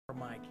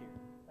Mic here.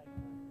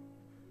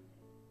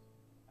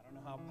 I don't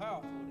know how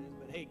powerful it is,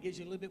 but hey, it gives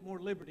you a little bit more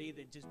liberty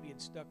than just being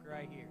stuck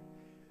right here.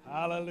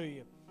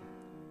 Hallelujah.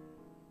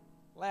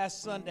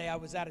 Last Sunday, I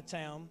was out of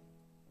town.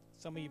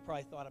 Some of you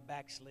probably thought I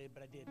backslid,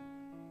 but I didn't.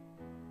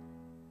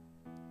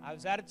 I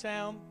was out of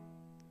town,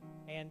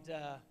 and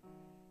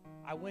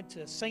I went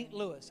to St.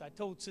 Louis. I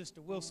told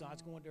Sister Wilson I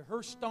was going to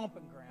her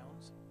stomping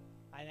grounds.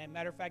 And as a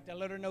matter of fact, I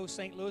let her know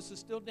St. Louis is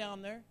still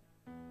down there.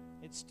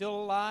 It's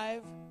still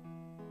alive.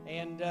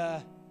 And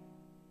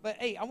but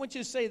hey, I want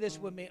you to say this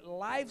with me: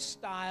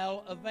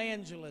 lifestyle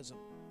evangelism.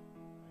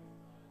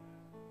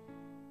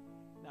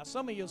 Now,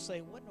 some of you will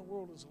say, what in the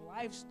world is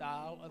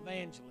lifestyle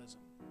evangelism?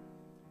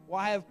 Well,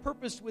 I have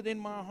purposed within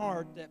my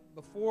heart that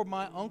before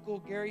my Uncle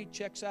Gary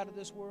checks out of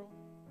this world,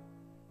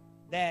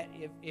 that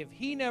if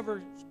he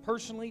never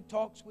personally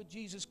talks with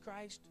Jesus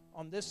Christ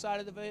on this side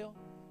of the veil,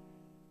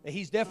 that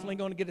he's definitely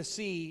going to get to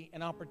see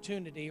an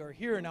opportunity or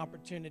hear an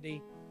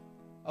opportunity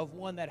of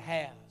one that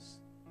has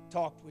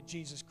talked with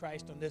Jesus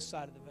Christ on this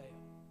side of the veil.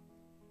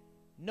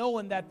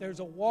 Knowing that there's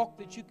a walk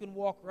that you can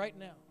walk right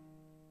now.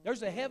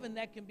 There's a heaven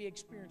that can be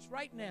experienced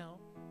right now,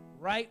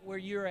 right where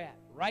you're at,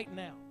 right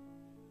now.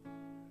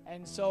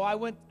 And so I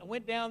went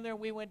down there.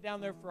 We went down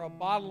there for a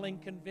bottling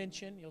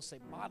convention. You'll say,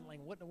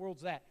 bottling? What in the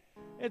world's that?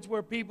 It's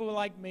where people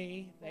like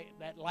me,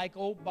 that like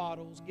old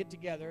bottles, get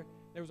together.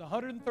 There was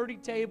 130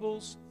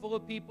 tables full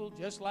of people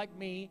just like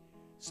me,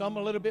 some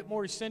a little bit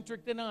more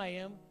eccentric than I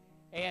am.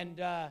 And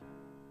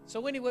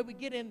so anyway, we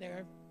get in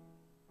there.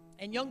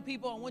 And young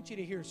people, I want you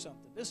to hear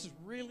something. This is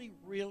really,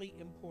 really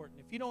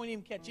important. If you don't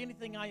even catch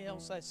anything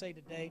else I say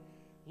today,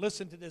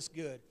 listen to this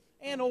good.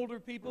 And older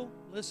people,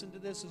 listen to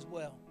this as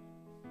well.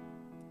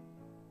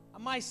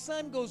 My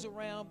son goes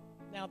around.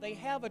 Now, they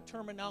have a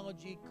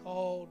terminology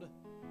called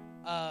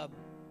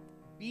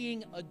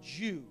being a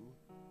Jew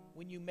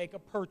when you make a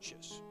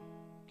purchase.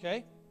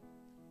 Okay?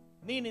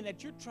 Meaning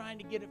that you're trying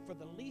to get it for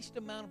the least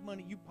amount of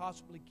money you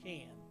possibly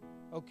can.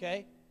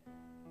 Okay?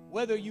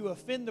 Whether you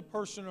offend the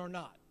person or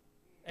not.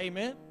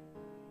 Amen?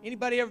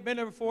 Anybody ever been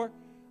there before?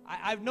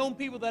 I've known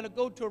people that'll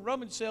go to a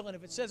rummage sale, and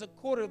if it says a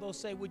quarter, they'll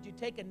say, would you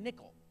take a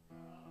nickel?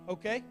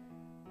 Okay?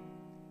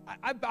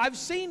 I've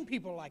seen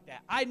people like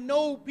that. I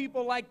know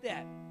people like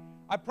that.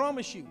 I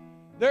promise you.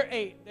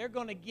 They're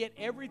going to get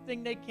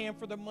everything they can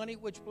for their money,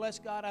 which, bless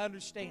God, I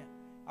understand.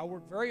 I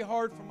work very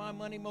hard for my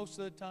money most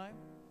of the time,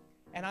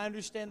 and I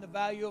understand the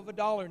value of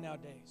 $1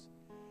 nowadays.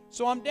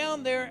 So I'm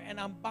down there, and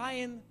I'm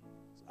buying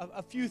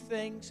a few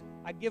things.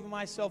 I give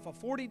myself a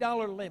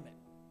 $40 limit,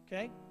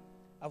 okay,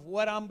 of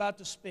what I'm about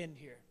to spend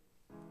here.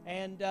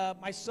 And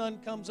my son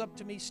comes up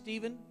to me,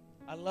 Stephen.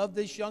 I love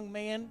this young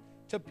man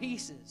to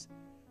pieces.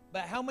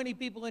 But how many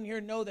people in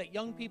here know that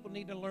young people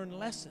need to learn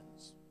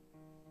lessons?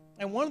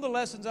 And one of the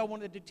lessons I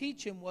wanted to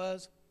teach him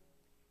was,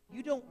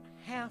 you don't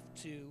have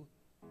to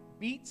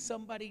beat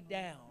somebody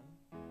down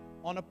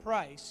on a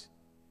price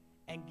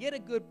and get a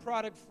good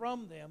product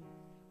from them.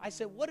 I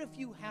said, what if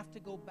you have to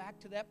go back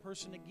to that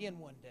person again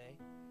one day?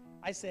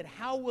 I said,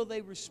 how will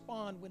they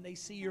respond when they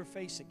see your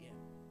face again?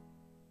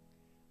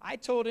 I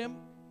told him,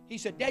 he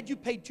said, Dad, you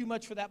paid too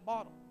much for that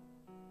bottle.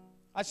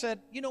 I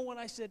said, you know what?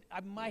 I said, I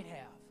might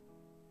have.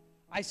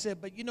 I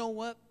said, but you know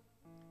what?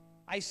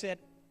 I said,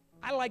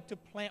 I like to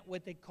plant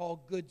what they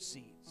call good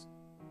seeds.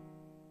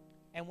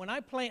 And when I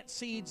plant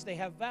seeds, they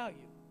have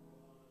value.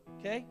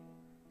 Okay?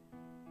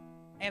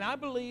 And I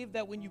believe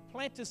that when you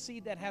plant a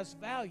seed that has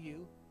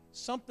value,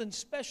 something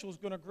special is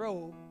going to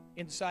grow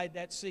inside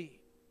that seed.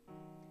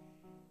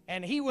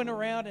 And he went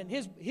around, and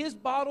his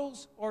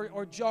bottles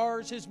or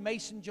jars, his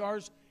mason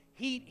jars,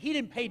 he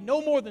didn't pay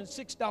no more than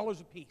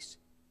 $6 a piece.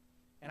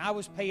 And I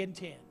was paying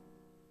 10.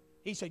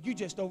 He said, you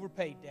just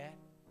overpaid, Dad.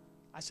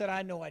 I said,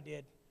 I know I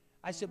did.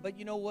 I said, but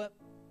you know what?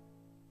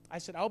 I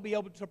said, I'll be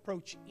able to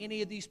approach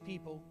any of these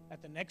people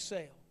at the next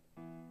sale.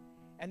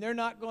 And they're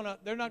not gonna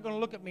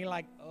look at me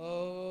like,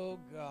 oh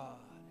God,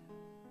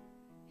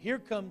 here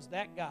comes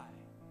that guy.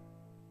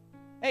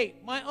 Hey,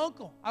 my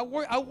uncle, I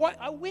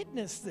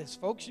witnessed this,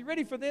 folks. You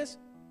ready for this?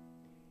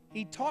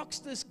 He talks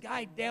this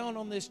guy down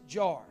on this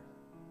jar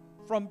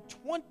from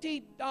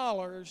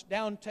 $20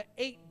 down to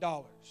 $8.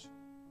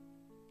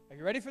 Are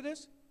you ready for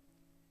this?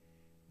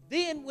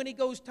 Then, when he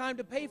goes time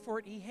to pay for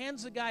it, he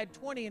hands the guy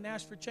 $20 and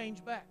asks for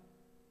change back.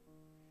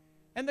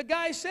 And the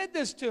guy said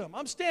this to him.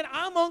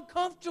 I'm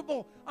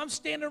uncomfortable. I'm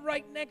standing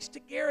right next to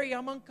Gary.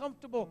 I'm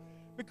uncomfortable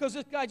because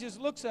this guy just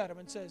looks at him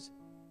and says,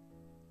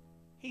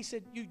 he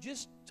said, you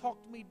just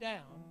talked me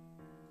down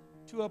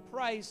to a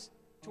price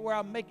to where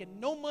I'm making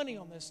no money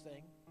on this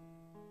thing,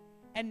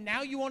 and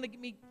now you want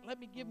to let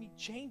me give me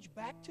change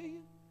back to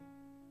you?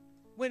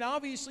 When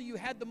obviously you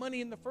had the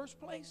money in the first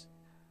place?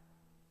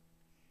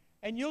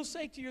 And you'll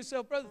say to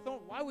yourself, Brother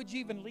Thornton, why would you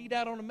even lead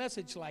out on a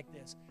message like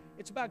this?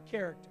 It's about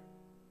character.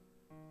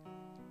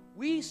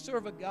 We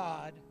serve a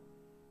God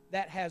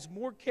that has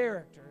more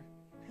character,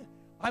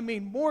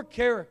 more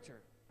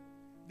character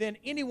than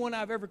anyone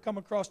I've ever come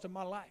across in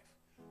my life.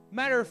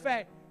 Matter of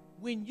fact,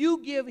 when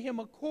you give him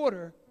a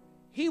quarter,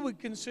 he would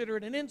consider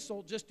it an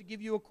insult just to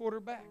give you a quarter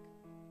back.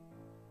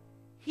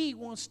 He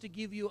wants to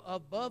give you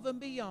above and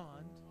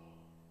beyond.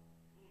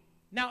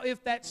 Now,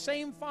 if that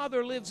same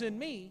Father lives in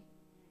me,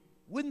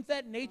 wouldn't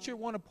that nature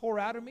want to pour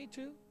out of me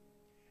too?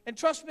 And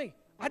trust me,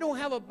 I don't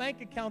have a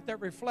bank account that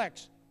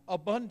reflects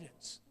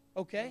abundance,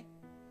 okay?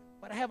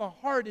 But I have a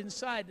heart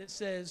inside that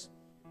says,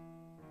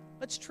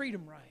 let's treat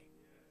them right.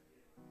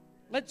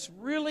 Let's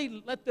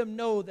really let them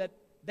know that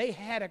they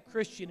had a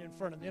Christian in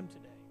front of them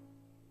today.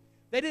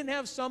 They didn't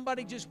have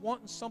somebody just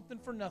wanting something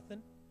for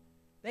nothing.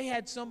 They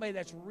had somebody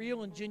that's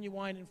real and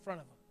genuine in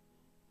front of them.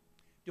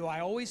 Do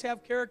I always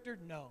have character?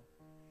 No.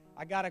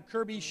 I got a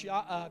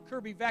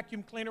Kirby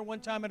vacuum cleaner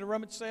one time at a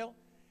rummage sale,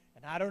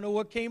 and I don't know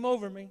what came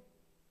over me,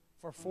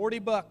 for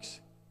 $40.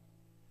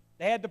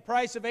 They had the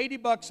price of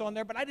 $80 on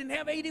there, but I didn't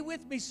have 80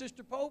 with me,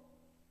 Sister Pope.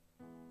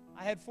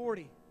 I had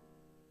 40.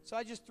 So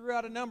I just threw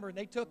out a number, and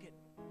they took it.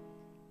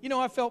 You know,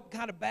 I felt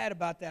kind of bad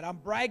about that. I'm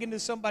bragging to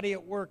somebody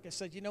at work. I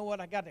said, you know what,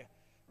 I got a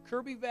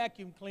Kirby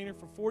vacuum cleaner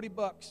for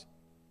 $40.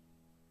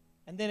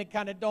 And then it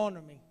kind of dawned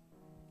on me,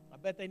 I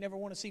bet they never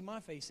want to see my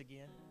face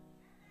again.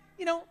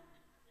 You know,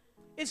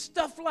 it's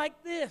stuff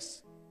like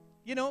this,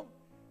 you know.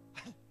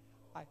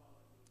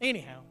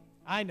 Anyhow,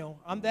 I know.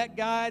 I'm that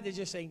guy that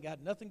just ain't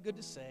got nothing good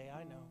to say.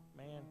 I know,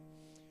 man.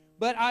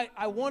 But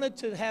I wanted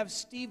to have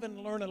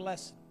Stephen learn a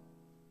lesson.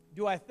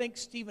 Do I think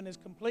Stephen has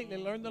completely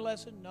learned the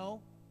lesson?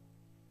 No.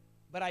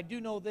 But I do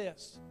know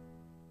this.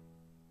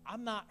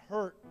 I'm not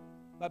hurt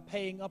by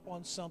paying up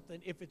on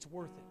something if it's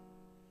worth it.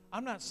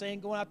 I'm not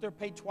saying go out there and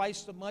pay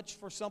twice so much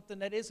for something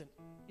that isn't,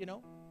 you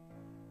know.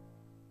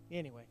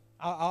 Anyway,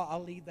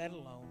 I'll leave that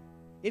alone.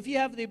 If you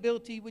have the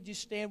ability, would you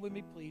stand with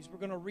me, please? We're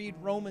going to read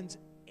Romans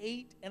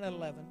 8 and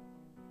 11.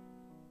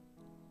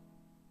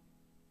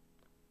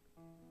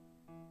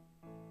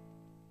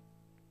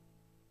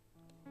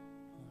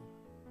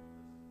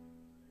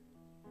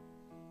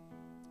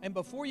 And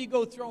before you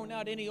go throwing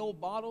out any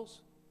old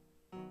bottles,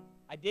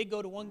 I did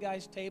go to one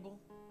guy's table.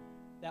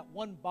 That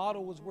one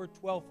bottle was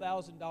worth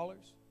 $12,000.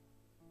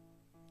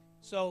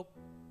 So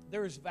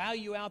there's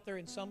value out there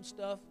in some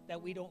stuff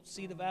that we don't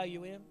see the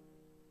value in.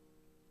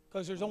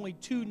 Because there's only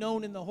two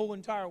known in the whole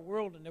entire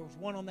world, and there was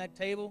one on that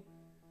table,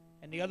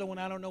 and the other one,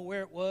 I don't know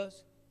where it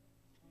was.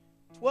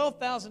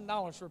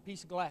 $12,000 for a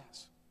piece of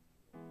glass.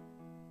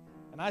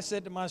 And I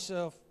said to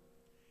myself,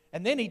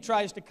 and then he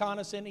tries to con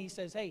us in, and he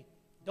says, hey,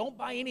 don't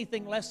buy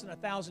anything less than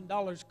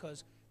 $1,000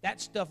 because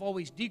that stuff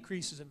always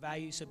decreases in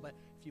value. He said, but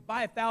if you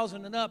buy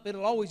 $1,000 and up,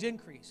 it'll always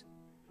increase.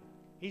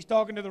 He's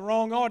talking to the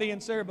wrong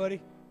audience there,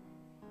 buddy.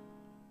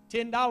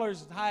 $10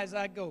 as high as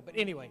I go. But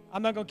anyway,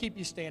 I'm not going to keep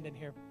you standing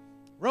here.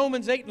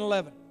 Romans 8 and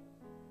 11.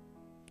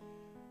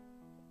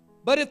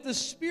 But if the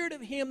spirit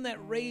of him that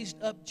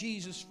raised up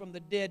Jesus from the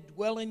dead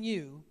dwell in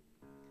you,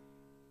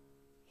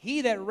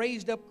 he that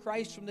raised up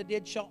Christ from the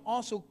dead shall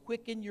also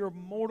quicken your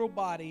mortal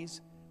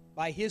bodies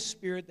by his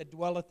spirit that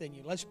dwelleth in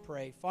you. Let's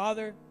pray.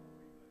 Father,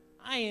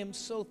 I am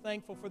so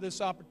thankful for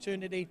this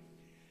opportunity.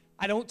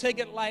 I don't take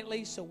it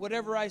lightly, so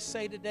whatever I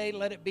say today,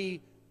 let it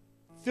be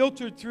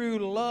filtered through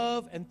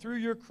love and through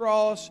your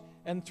cross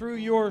and through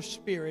your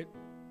spirit.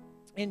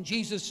 In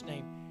Jesus'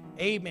 name,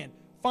 amen.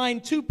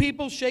 Find two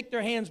people, shake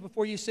their hands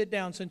before you sit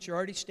down since you're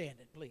already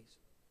standing, please.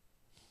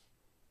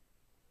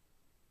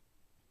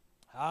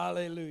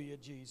 Hallelujah,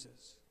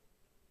 Jesus.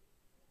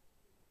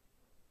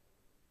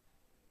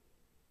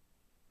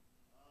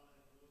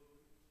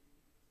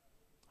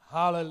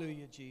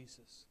 Hallelujah,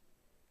 Jesus.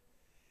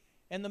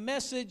 And the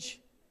message,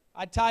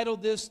 I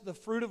titled this, The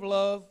Fruit of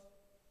Love.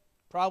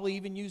 Probably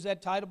even used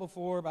that title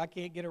before, but I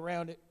can't get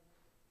around it.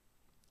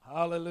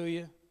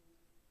 Hallelujah.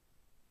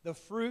 The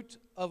fruit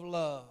of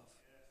love.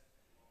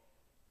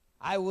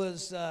 I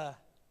was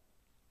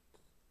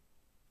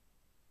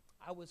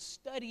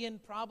studying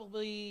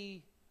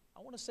probably, I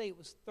want to say it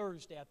was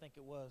Thursday, I think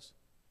it was.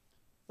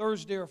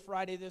 Thursday or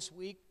Friday this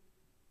week.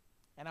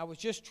 And I was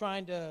just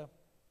trying to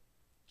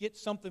get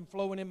something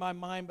flowing in my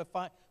mind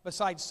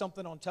besides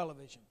something on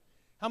television.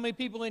 How many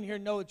people in here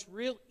know it's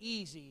real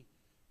easy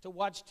to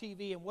watch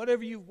TV, and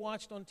whatever you've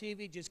watched on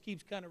TV just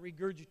keeps kind of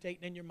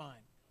regurgitating in your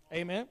mind?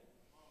 Amen?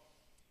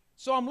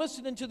 So I'm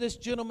listening to this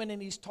gentleman,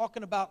 and he's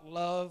talking about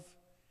love.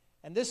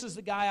 And this is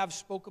the guy I've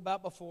spoke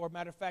about before.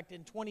 Matter of fact,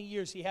 in 20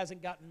 years, he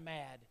hasn't gotten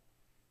mad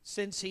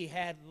since he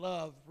had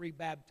love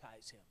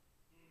rebaptize him.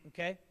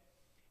 Okay?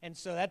 And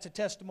so that's a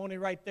testimony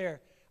right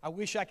there. I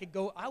wish I could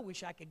go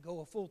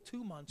a full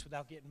 2 months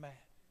without getting mad,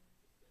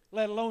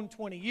 let alone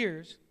 20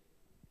 years.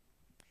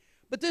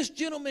 But this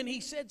gentleman, he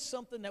said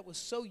something that was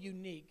so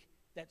unique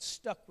that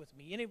stuck with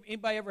me.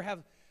 Anybody ever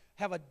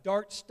have a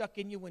dart stuck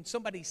in you when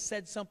somebody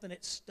said something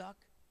that stuck?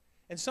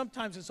 And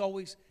sometimes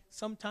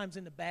sometimes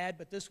in the bad,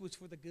 but this was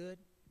for the good.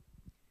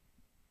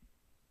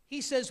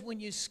 He says, when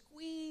you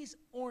squeeze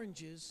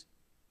oranges,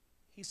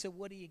 he said,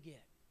 what do you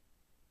get?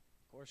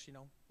 Of course, you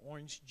know,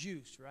 orange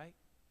juice, right?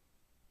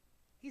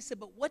 He said,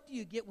 but what do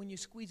you get when you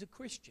squeeze a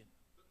Christian?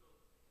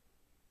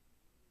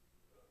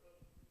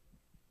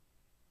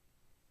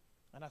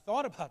 And I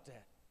thought about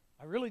that.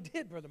 I really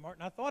did, Brother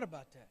Martin. I thought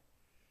about that.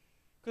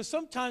 Because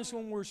sometimes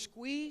when we're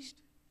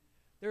squeezed,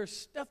 there's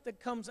stuff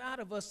that comes out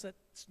of us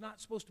that's not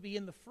supposed to be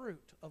in the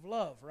fruit of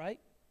love, right?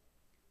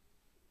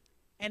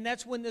 And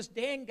that's when this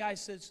Dan guy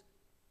says,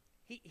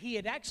 he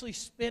had actually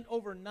spent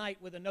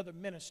overnight with another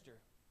minister.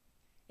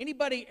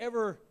 Anybody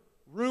ever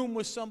room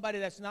with somebody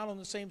that's not on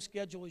the same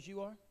schedule as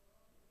you are?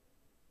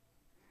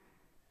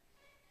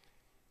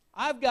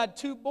 I've got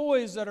 2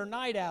 boys that are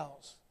night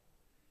owls.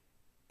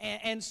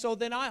 And so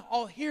then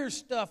I'll hear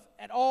stuff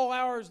at all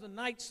hours of the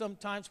night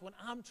sometimes when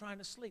I'm trying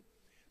to sleep.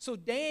 So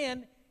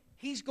Dan,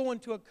 he's going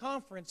to a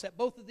conference that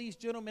both of these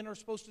gentlemen are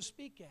supposed to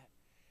speak at.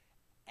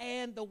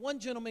 And the one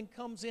gentleman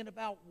comes in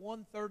about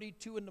 1:30,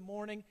 2 in the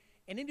morning.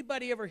 And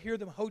anybody ever hear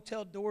them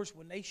hotel doors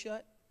when they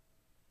shut?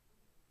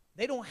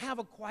 They don't have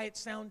a quiet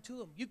sound to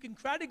them. You can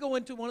try to go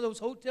into one of those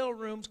hotel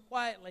rooms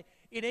quietly.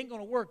 It ain't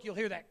going to work. You'll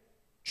hear that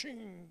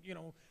ching,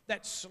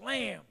 that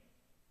slam.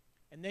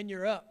 And then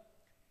you're up.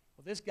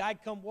 Well, this guy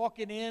come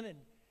walking in,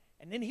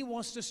 and then he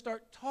wants to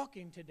start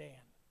talking to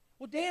Dan.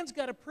 Well, Dan's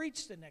got to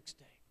preach the next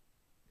day.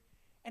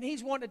 And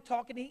he's wanting to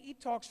talk, and he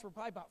talks for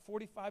probably about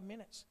 45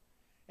 minutes.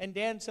 And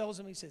Dan tells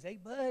him, he says, hey,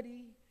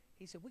 buddy.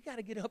 He said, we got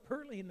to get up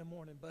early in the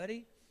morning,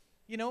 buddy.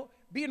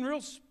 Being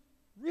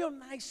real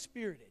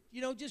nice-spirited.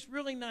 Just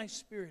really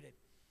nice-spirited.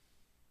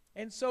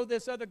 And so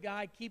this other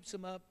guy keeps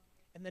him up.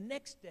 And the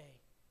next day,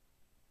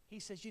 he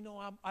says,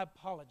 I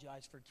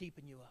apologize for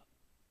keeping you up.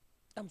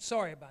 I'm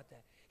sorry about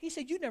that. He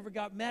said, you never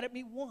got mad at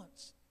me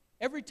once.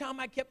 Every time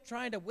I kept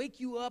trying to wake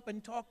you up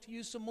and talk to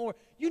you some more,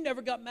 you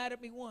never got mad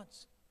at me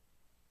once.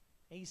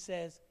 And he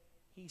says,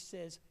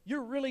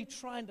 you're really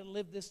trying to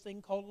live this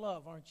thing called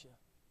love, aren't you?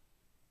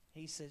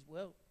 He says,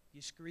 well,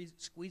 you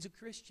squeeze a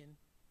Christian,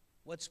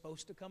 what's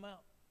supposed to come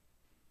out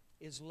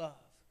is love.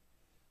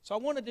 So I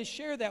wanted to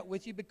share that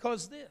with you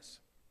because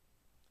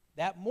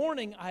that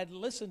morning I had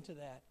listened to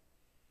that,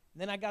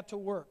 and then I got to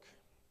work.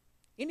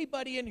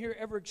 Anybody in here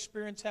ever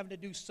experienced having to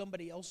do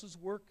somebody else's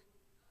work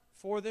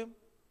for them?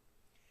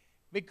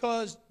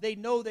 Because they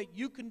know that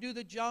you can do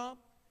the job,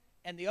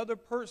 and the other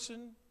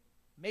person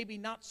maybe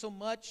not so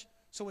much.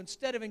 So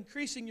instead of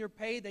increasing your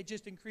pay, they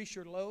just increase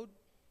your load.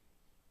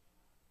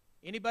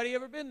 Anybody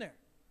ever been there?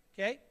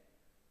 Okay?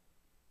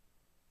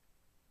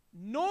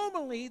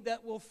 Normally,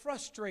 that will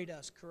frustrate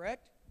us,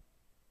 correct?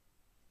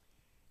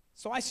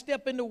 So I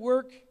step into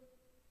work,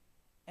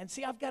 and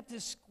see, I've got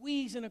this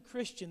squeeze in a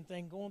Christian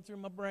thing going through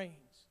my brains.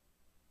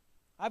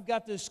 I've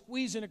got this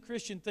squeeze in a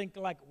Christian thing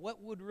like,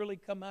 what would really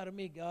come out of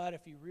me, God,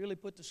 if you really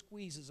put the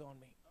squeezes on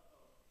me?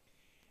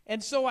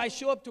 And so I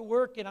show up to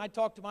work, and I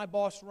talk to my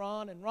boss,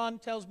 Ron, and Ron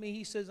tells me,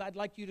 he says, I'd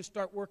like you to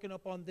start working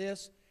up on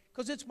this,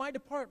 because it's my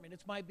department,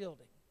 it's my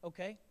building,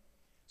 okay?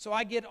 So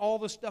I get all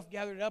the stuff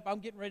gathered up. I'm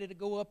getting ready to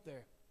go up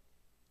there.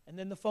 And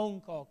then the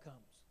phone call comes.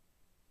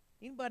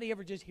 Anybody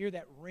ever just hear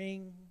that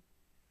ring,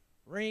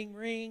 ring,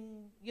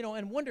 ring,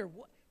 and wonder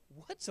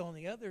what's on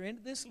the other end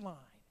of this line?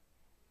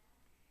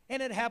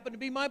 And it happened to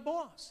be my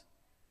boss.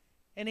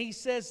 And he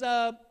says,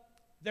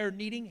 they're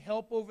needing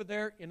help over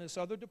there in this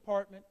other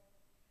department.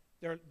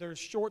 They're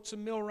short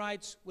some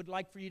millwrights, would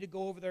like for you to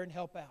go over there and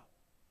help out.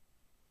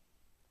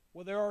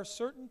 Well, there are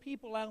certain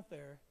people out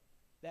there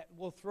that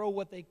will throw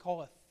what they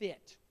call a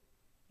fit.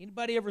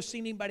 Anybody ever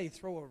seen anybody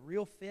throw a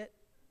real fit?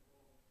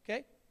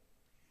 Okay?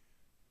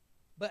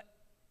 But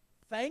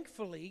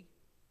thankfully,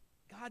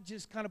 God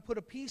just kind of put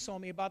a piece on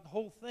me about the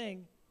whole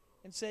thing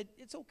and said,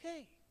 it's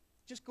okay.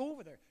 Just go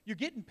over there. You're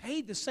getting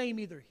paid the same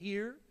either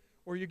here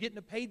or you're getting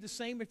paid the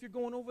same if you're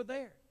going over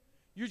there.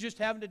 You're just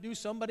having to do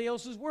somebody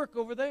else's work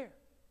over there.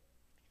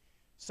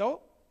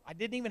 So I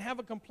didn't even have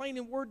a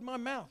complaining word in my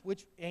mouth,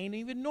 which ain't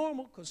even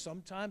normal because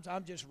sometimes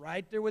I'm just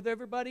right there with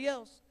everybody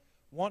else,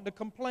 wanting to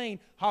complain,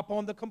 hop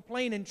on the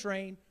complaining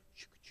train.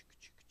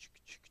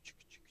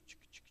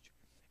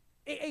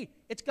 Hey,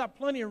 it's got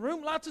plenty of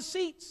room, lots of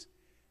seats.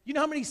 You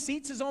know how many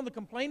seats is on the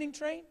complaining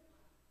train?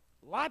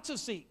 Lots of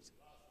seats.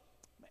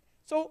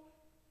 So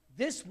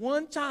this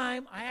one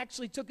time, I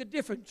actually took a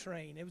different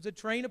train. It was a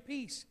train of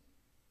peace.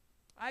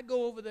 I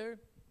go over there,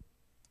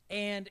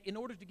 and in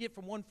order to get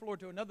from one floor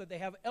to another, they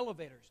have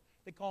elevators.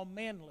 They call them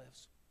man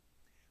lifts.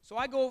 So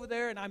I go over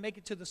there, and I make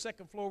it to the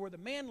second floor where the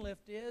man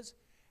lift is,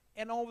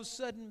 and all of a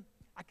sudden,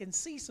 I can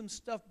see some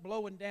stuff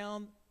blowing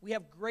down. We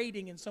have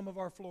grading in some of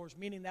our floors,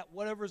 meaning that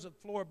whatever's a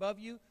floor above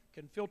you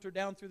can filter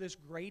down through this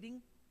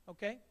grading,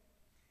 okay?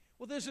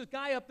 Well, there's this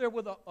guy up there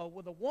with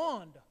a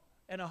wand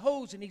and a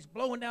hose, and he's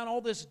blowing down all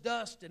this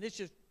dust, and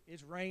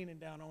it's raining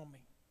down on me.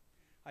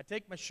 I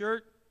take my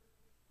shirt,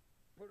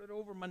 put it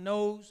over my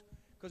nose,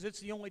 because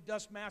it's the only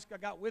dust mask I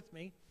got with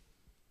me,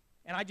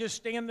 and I just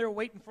stand there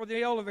waiting for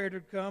the elevator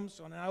to come,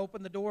 so I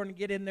open the door and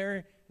get in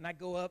there, and I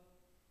go up.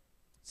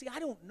 See, I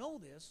don't know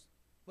this,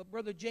 but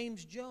Brother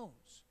James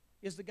Jones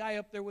is the guy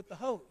up there with the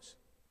hose.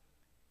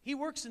 He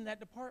works in that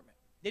department.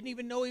 Didn't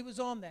even know he was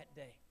on that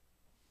day.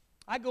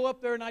 I go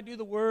up there and I do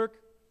the work,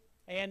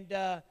 and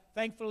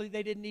thankfully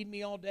they didn't need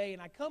me all day.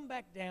 And I come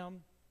back down,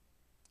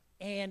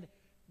 and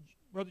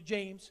Brother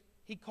James,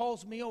 he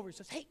calls me over. He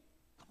says, hey,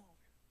 come over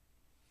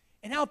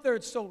here. And out there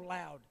it's so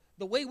loud.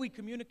 The way we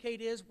communicate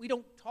is we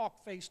don't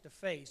talk face to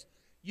face.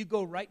 You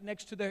go right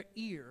next to their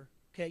ear,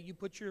 okay? You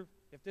put your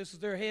If this is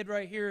their head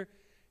right here,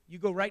 you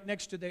go right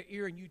next to their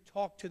ear and you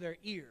talk to their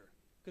ear.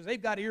 Because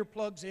they've got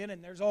earplugs in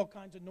and there's all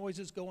kinds of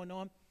noises going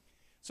on.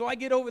 So I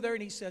get over there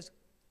and he says,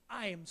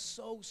 I am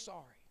so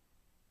sorry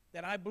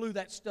that I blew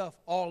that stuff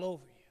all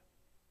over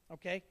you.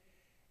 Okay?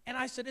 And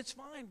I said, it's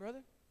fine,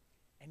 brother.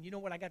 And you know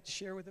what I got to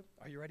share with him?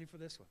 Are you ready for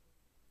this one?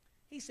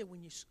 He said,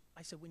 when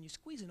you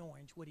squeeze an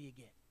orange, what do you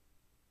get?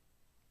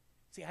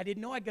 See, I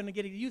didn't know I'd going to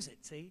get to use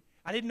it, see?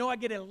 I didn't know I'd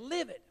get to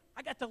live it.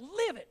 I got to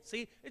live it,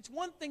 see? It's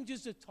one thing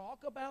just to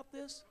talk about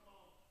this,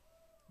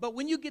 but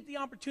when you get the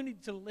opportunity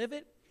to live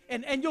it,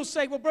 and you'll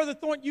say, well, Brother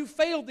Thornton, you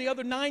failed the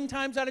other 9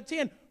 times out of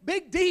 10.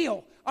 Big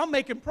deal. I'm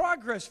making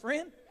progress,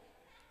 friend.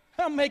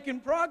 I'm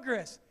making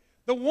progress.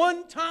 The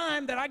one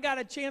time that I got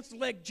a chance to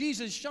let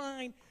Jesus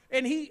shine,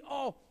 and he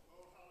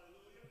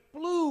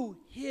blew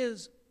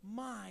his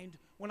mind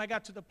when I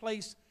got to the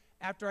place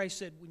after I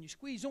said, when you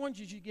squeeze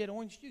oranges, you get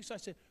orange juice. I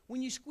said,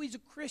 when you squeeze a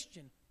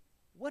Christian,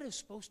 what is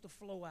supposed to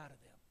flow out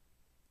of them?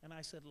 And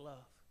I said,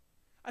 love.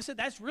 I said,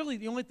 that's really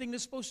the only thing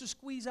that's supposed to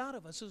squeeze out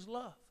of us is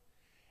love.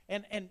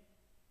 And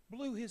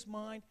blew his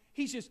mind.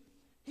 He says,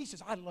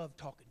 I love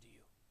talking to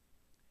you.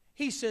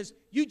 He says,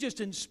 you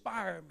just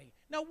inspire me.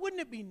 Now, wouldn't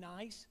it be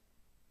nice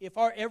if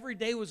our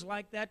everyday was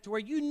like that, to where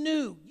you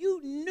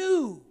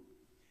knew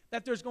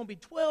that there's going to be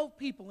 12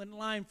 people in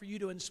line for you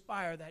to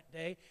inspire that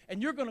day,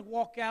 and you're going to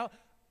walk out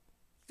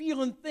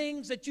feeling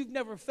things that you've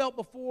never felt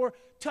before,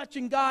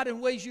 touching God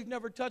in ways you've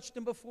never touched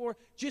him before,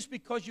 just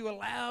because you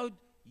allowed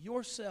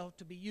yourself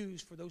to be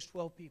used for those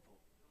 12 people.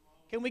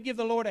 Can we give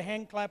the Lord a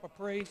hand clap of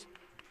praise?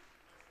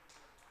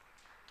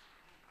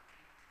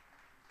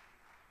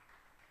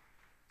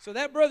 So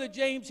that brother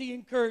James, he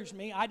encouraged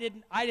me.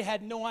 I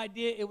had no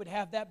idea it would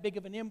have that big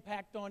of an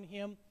impact on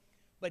him,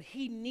 but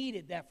he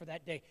needed that for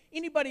that day.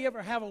 Anybody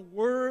ever have a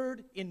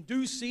word in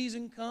due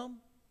season come,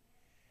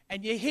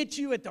 and you hit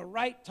you at the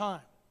right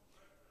time?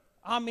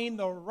 I mean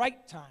the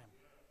right time.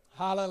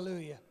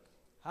 Hallelujah.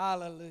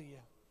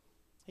 Hallelujah.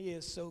 He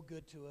is so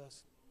good to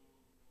us.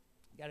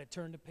 Got to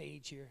turn the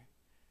page here.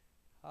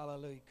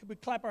 Hallelujah. Could we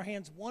clap our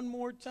hands one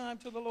more time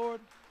to the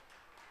Lord?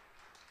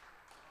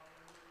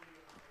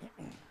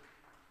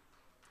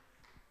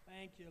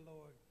 Thank you,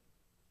 Lord.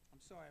 I'm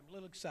sorry, I'm a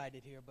little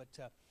excited here, but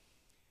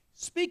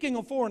speaking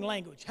of foreign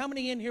language, how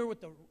many in here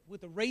with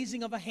the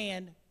raising of a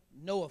hand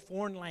know a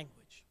foreign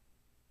language?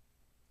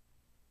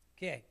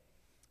 Okay,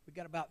 we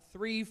got about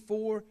 3,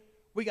 4.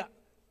 We got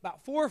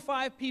about 4 or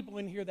 5 people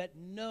in here that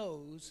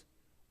knows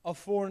a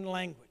foreign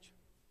language.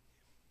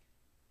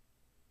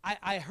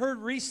 I heard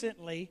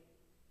recently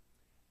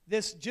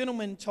this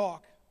gentleman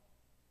talk,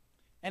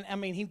 and I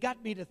mean, he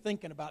got me to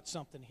thinking about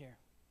something here.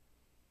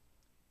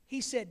 He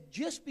said,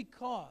 just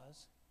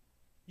because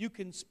you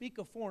can speak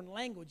a foreign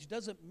language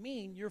doesn't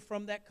mean you're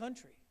from that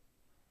country.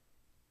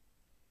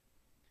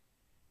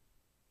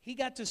 He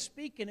got to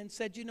speaking and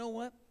said, you know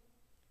what?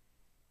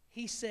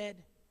 He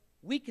said,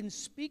 we can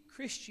speak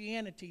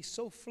Christianity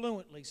so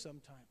fluently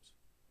sometimes.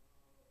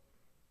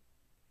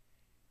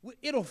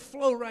 It'll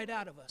flow right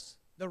out of us,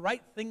 the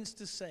right things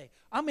to say.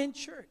 I'm in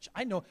church.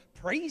 I know.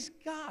 Praise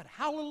God.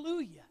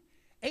 Hallelujah.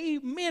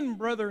 Amen,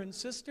 brother and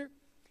sister.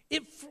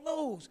 It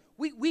flows.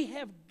 We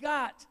have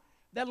got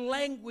that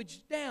language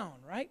down,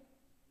 right?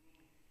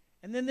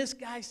 And then this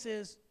guy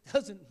says,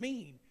 doesn't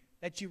mean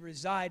that you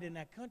reside in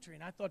that country.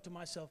 And I thought to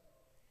myself,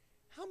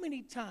 how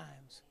many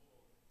times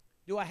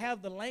do I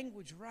have the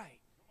language right,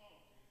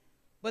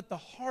 but the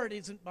heart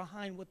isn't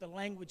behind what the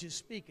language is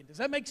speaking? Does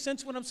that make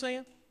sense what I'm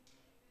saying?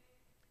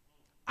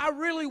 I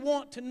really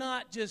want to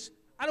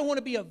I don't want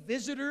to be a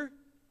visitor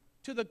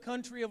to the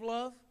country of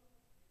love.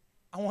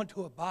 I want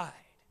to abide.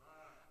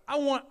 I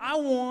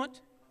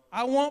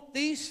want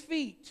these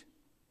feet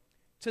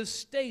to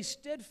stay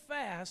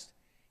steadfast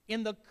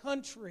in the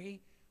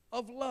country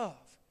of love.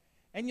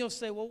 And you'll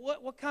say, well,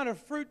 what kind of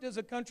fruit does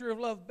a country of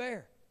love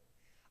bear?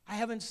 I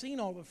haven't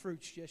seen all the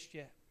fruits just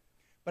yet.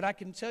 But I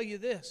can tell you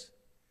this.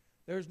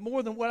 There's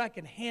more than what I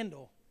can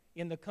handle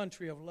in the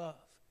country of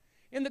love.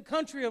 In the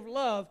country of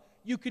love,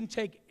 you can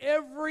take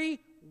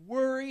every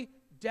worry,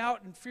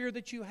 doubt, and fear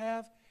that you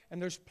have,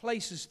 and there's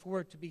places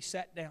for it to be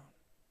set down.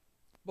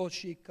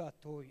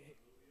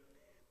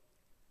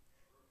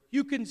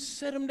 You can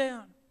set them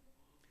down.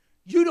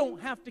 You don't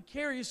have to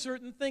carry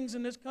certain things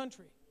in this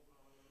country.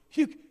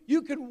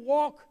 You can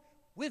walk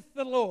with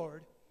the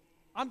Lord.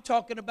 I'm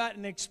talking about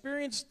and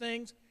experience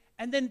things,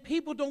 and then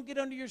people don't get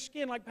under your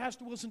skin like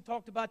Pastor Wilson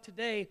talked about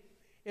today,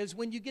 is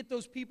when you get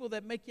those people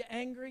that make you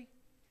angry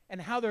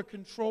and how they're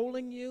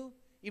controlling you,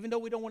 even though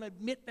we don't want to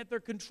admit that they're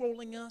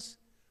controlling us.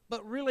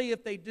 But really,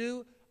 if they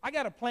do, I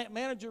got a plant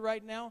manager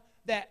right now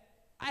that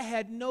I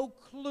had no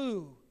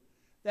clue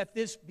that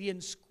this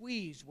being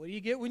squeezed. What do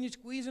you get when you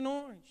squeeze an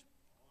orange?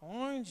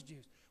 Orange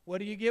juice. What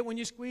do you get when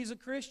you squeeze a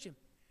Christian?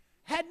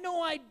 Had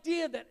no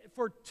idea that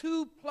for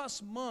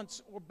 2+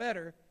 months or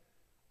better,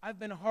 I've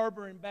been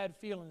harboring bad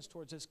feelings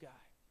towards this guy.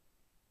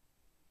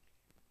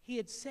 He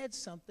had said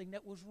something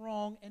that was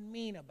wrong and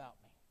mean about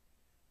me.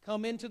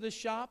 Come into the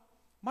shop,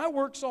 my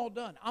work's all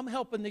done. I'm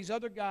helping these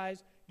other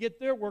guys get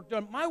their work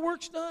done. My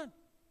work's done.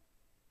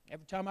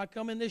 Every time I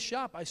come in this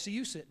shop, I see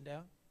you sitting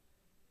down.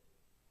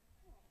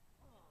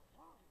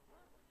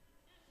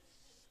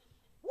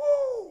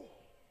 Woo!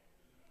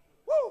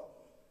 Woo!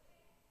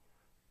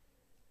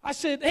 I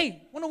said,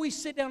 hey, why don't we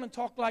sit down and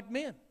talk like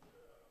men?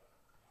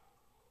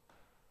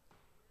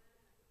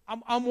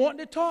 I'm wanting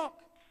to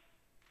talk.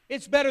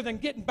 It's better than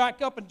getting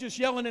back up and just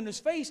yelling in his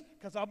face,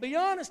 because I'll be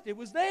honest, it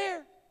was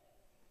there.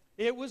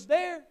 It was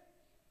there.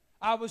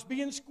 I was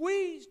being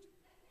squeezed.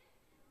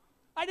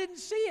 I didn't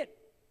see it.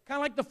 Kind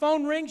of like the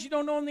phone rings, you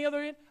don't know on the other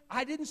end.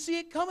 I didn't see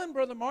it coming,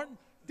 Brother Martin.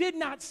 Did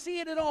not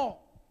see it at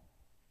all.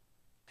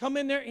 Come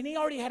in there, and he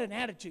already had an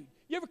attitude.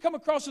 You ever come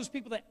across those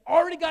people that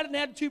already got an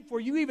attitude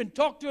before you even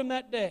talked to them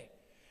that day?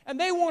 And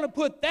they want to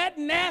put that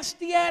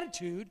nasty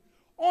attitude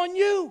on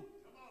you.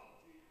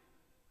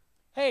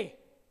 Hey,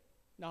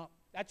 no,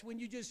 that's when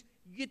you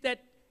get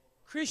that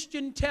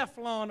Christian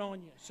Teflon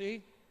on you,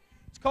 see?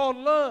 It's called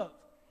love.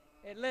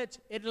 It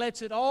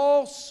lets it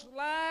all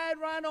slide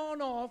right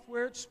on off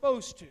where it's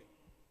supposed to.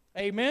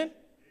 Amen?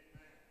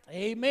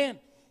 Amen.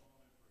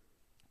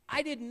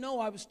 I didn't know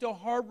I was still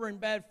harboring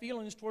bad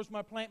feelings towards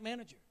my plant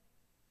manager.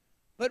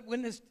 But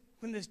when this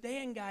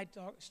Dan guy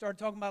started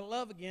talking about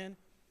love again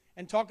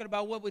and talking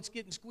about what was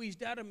getting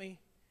squeezed out of me,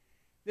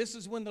 this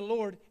is when the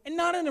Lord, and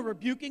not in a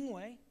rebuking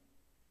way,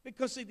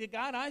 because see, the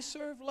God I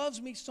serve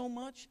loves me so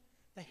much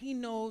that he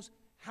knows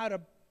how to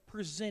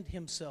present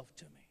himself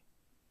to me.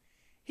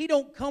 He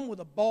don't come with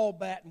a ball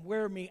bat and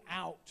wear me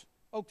out,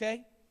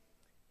 okay?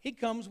 He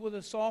comes with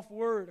a soft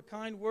word, a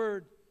kind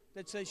word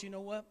that says, you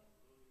know what?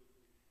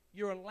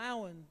 You're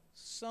allowing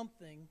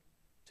something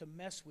to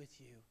mess with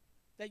you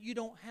that you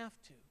don't have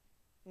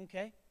to,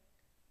 okay?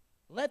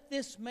 Let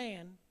this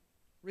man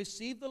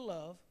receive the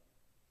love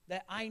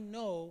that I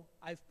know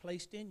I've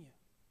placed in you,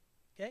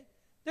 okay?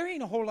 There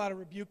ain't a whole lot of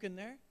rebuke in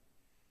there,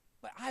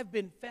 but I've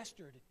been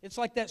festered. It's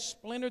like that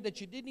splinter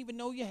that you didn't even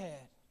know you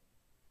had.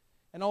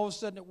 And all of a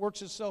sudden it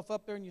works itself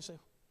up there and you say,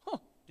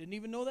 didn't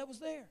even know that was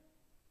there.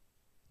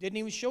 Didn't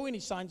even show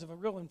any signs of a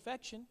real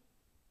infection.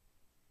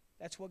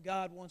 That's what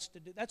God wants to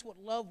do. That's what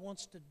love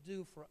wants to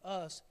do for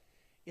us,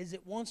 is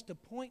it wants to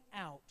point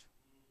out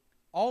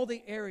all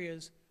the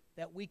areas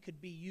that we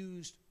could be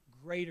used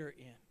greater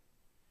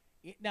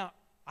in. Now,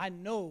 I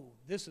know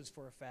this is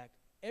for a fact.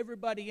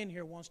 Everybody in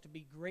here wants to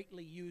be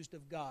greatly used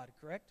of God,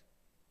 correct?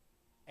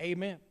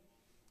 Amen.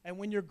 And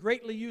when you're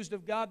greatly used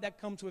of God,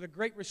 that comes with a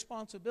great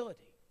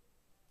responsibility.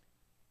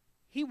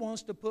 He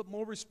wants to put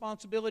more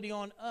responsibility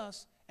on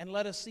us and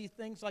let us see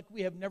things like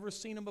we have never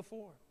seen them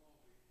before.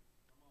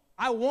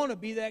 I want to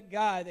be that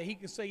guy that he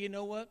can say, you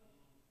know what?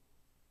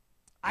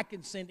 I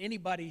can send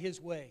anybody his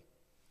way,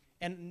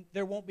 and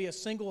there won't be a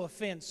single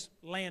offense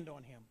land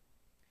on him.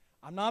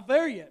 I'm not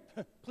there yet.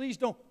 Please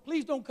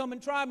don't come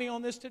and try me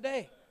on this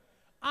today.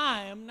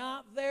 I am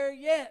not there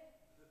yet.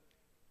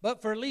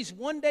 But for at least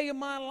one day of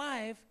my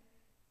life,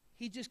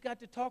 he just got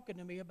to talking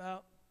to me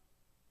about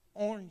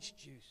orange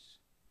juice.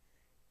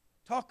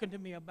 Talking to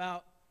me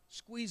about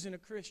squeezing a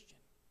Christian.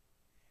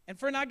 And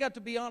friend, I got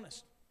to be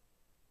honest.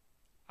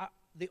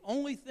 The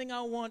only thing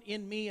I want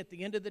in me at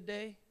the end of the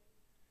day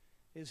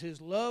is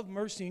his love,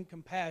 mercy, and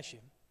compassion,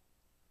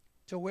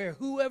 to where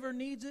whoever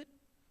needs it,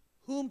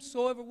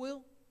 whomsoever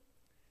will,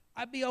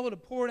 I'd be able to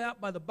pour it out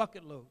by the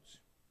bucket loads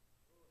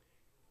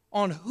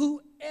on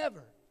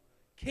whoever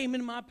came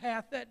in my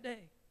path that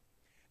day.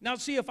 Now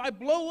see, if I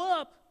blow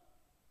up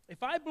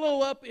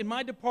in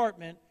my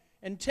department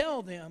and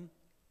tell them,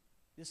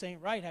 this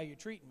ain't right how you're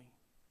treating me,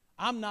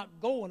 I'm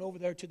not going over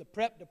there to the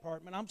prep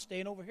department, I'm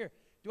staying over here.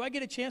 Do I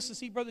get a chance to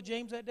see Brother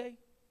James that day?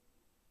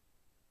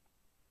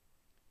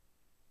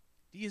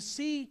 Do you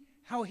see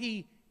how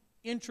he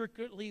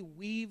intricately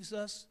weaves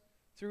us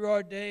through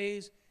our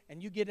days?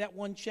 And you get that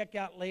one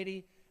checkout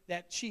lady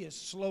that she is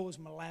slow as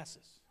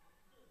molasses.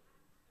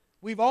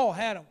 We've all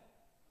had them.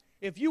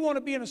 If you want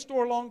to be in a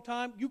store a long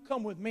time, you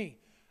come with me.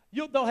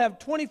 They'll have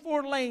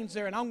 24 lanes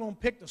there, and I'm going to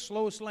pick the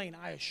slowest lane,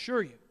 I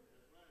assure you.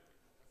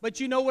 But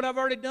you know what I've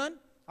already done?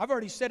 I've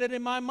already set it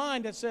in my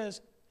mind that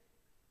says,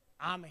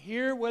 I'm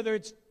here whether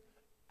it's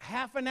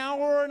half an hour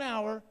or an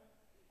hour,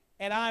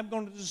 and I'm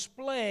going to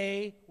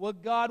display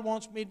what God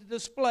wants me to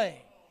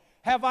display.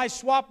 Have I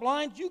swapped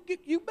lines?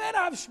 You bet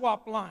I've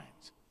swapped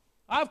lines.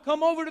 I've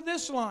come over to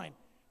this line,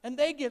 and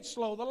they get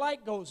slow. The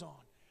light goes on.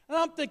 And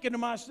I'm thinking to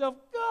myself,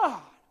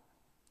 God,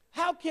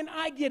 how can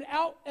I get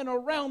out and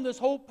around this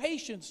whole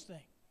patience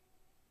thing?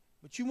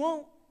 But you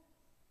won't,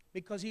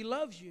 because he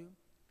loves you,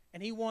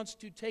 and he wants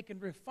to take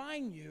and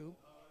refine you,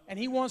 and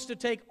he wants to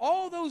take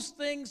all those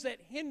things that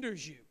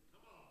hinders you.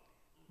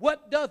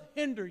 What doth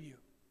hinder you?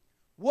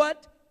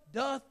 What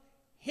doth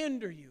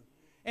hinder you?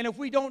 And if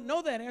we don't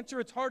know that answer,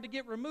 it's hard to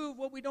get removed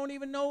what we don't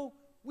even know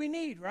we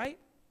need, right?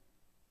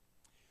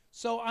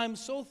 So I'm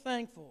so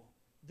thankful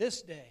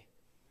this day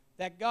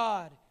that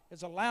God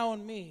is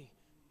allowing me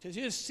to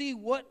just see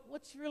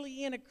what's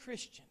really in a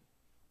Christian,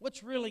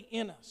 what's really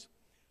in us.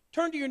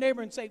 Turn to your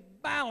neighbor and say,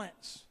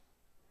 balance.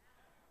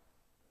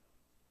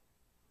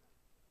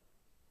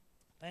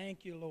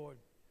 Thank you, Lord.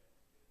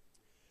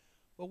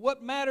 But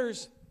what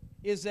matters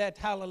is that,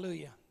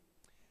 hallelujah,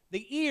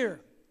 The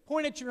ear.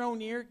 Point at your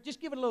own ear.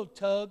 Just give it a little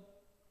tug.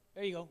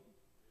 There you go.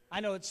 I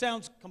know it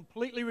sounds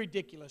completely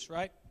ridiculous,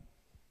 right?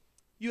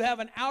 You have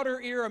an outer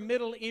ear, a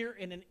middle ear,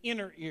 and an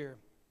inner ear.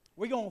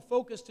 We're going to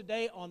focus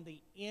today on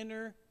the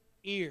inner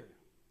ear,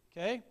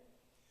 okay?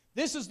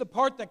 This is the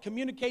part that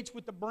communicates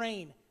with the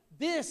brain.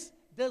 This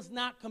does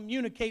not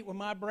communicate with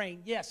my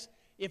brain. Yes,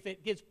 if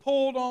it gets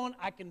pulled on,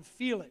 I can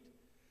feel it.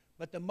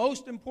 But the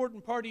most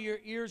important part of your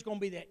ear is going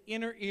to be the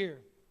inner ear.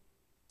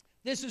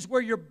 This is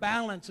where your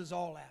balance is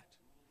all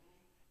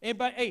at.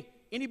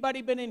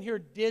 Anybody been in here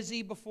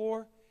dizzy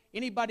before?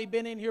 Anybody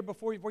been in here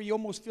before where you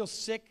almost feel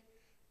sick?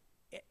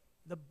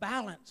 The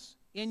balance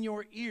in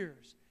your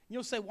ears. And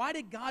you'll say, why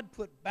did God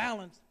put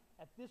balance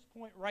at this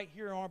point right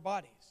here in our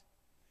bodies?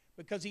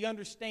 Because He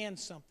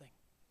understands something,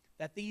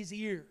 that these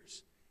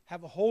ears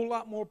have a whole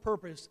lot more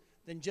purpose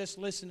than just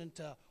listening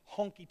to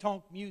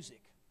honky-tonk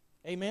music.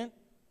 Amen?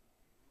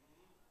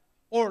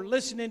 Or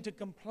listening to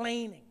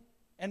complaining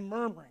and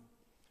murmuring.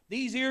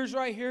 These ears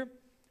right here,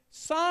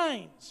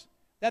 signs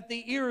that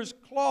the ear is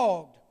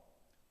clogged,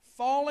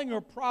 falling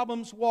or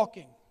problems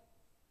walking,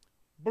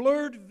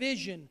 blurred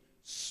vision,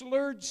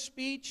 slurred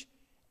speech,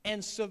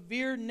 and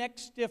severe neck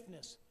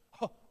stiffness.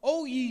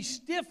 Oh, ye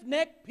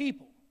stiff-necked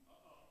people.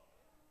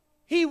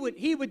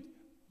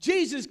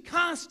 Jesus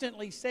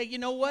constantly say, you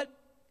know what?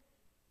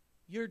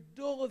 You're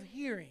dull of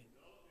hearing.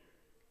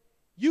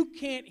 You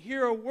can't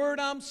hear a word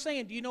I'm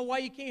saying. Do you know why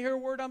you can't hear a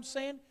word I'm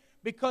saying?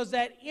 Because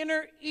that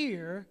inner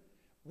ear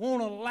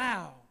won't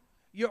allow.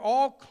 You're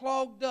all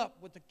clogged up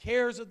with the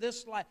cares of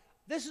this life.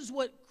 This is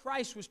what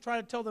Christ was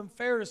trying to tell them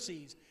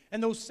Pharisees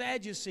and those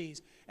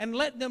Sadducees and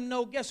let them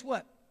know, guess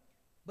what?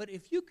 But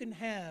if you can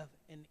have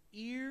an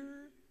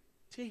ear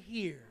to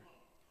hear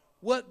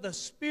what the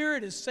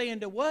Spirit is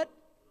saying to what?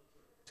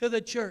 To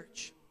the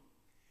church.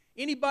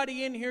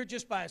 Anybody in here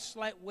just by a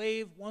slight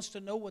wave wants to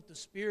know what the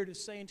Spirit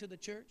is saying to the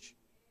church?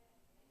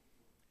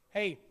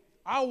 Hey,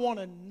 I want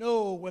to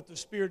know what the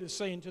Spirit is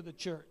saying to the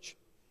church.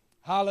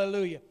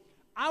 Hallelujah.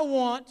 I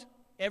want,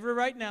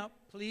 right now,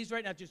 please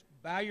right now, just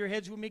bow your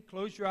heads with me,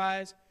 close your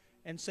eyes,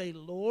 and say,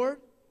 Lord,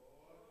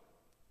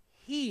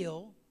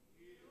 heal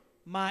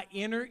my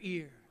inner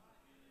ear.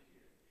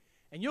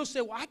 And you'll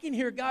say, well, I can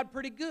hear God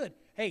pretty good.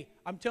 Hey,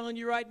 I'm telling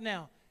you right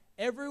now,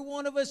 every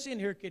one of us in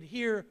here could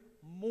hear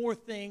more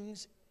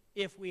things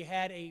if we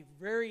had a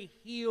very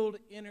healed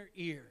inner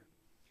ear.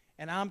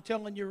 And I'm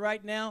telling you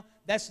right now,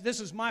 this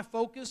is my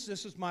focus,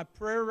 this is my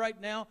prayer right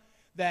now,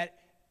 that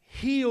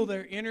heal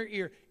their inner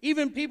ear.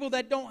 Even people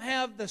that don't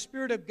have the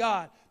Spirit of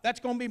God, that's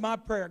going to be my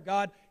prayer.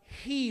 God,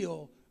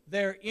 heal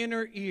their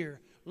inner ear.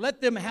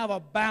 Let them have a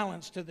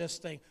balance to this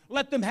thing.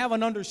 Let them have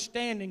an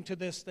understanding to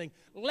this thing.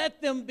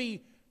 Let them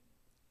be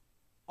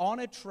on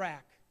a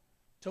track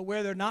to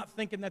where they're not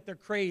thinking that they're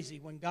crazy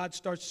when God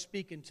starts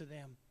speaking to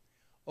them.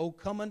 Oh,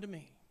 come unto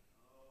me,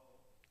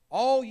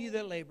 all ye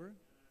that labor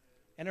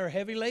and are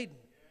heavy laden,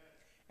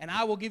 and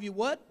I will give you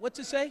what? What's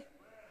it say?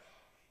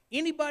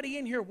 Anybody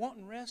in here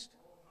wanting rest?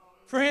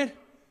 Friend,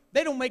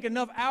 they don't make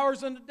enough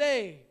hours in the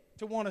day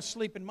to want to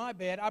sleep in my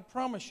bed. I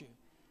promise you.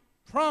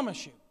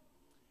 Promise you.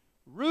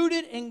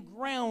 Rooted and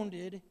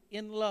grounded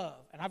in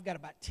love. And I've got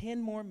about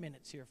 10 more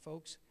minutes here,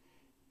 folks,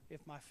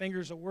 if my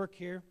fingers will work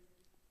here.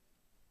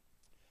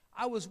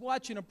 I was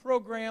watching a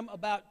program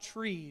about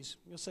trees.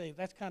 You'll say,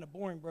 that's kind of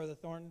boring, Brother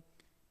Thornton.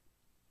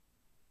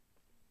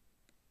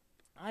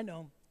 I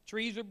know,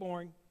 trees are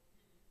boring,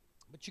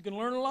 but you can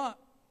learn a lot.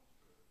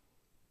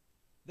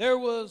 There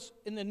was,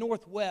 in the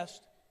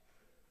Northwest,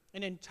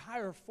 an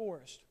entire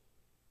forest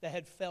that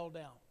had fell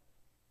down.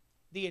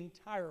 The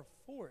entire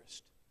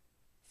forest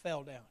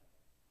fell down.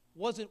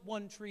 Wasn't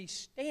one tree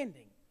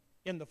standing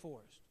in the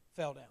forest,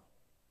 fell down.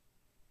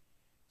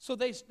 So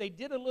they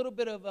did a little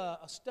bit of a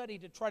study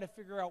to try to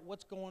figure out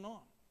what's going on.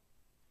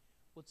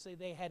 Let's say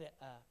they had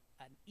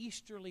an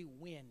easterly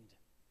wind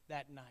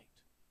that night.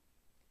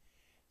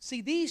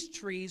 See, these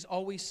trees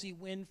always see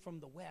wind from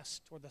the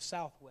west or the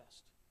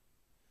southwest.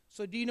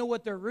 So do you know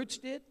what their roots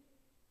did?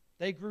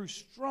 They grew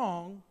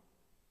strong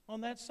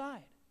on that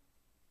side.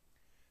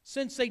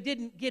 Since they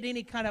didn't get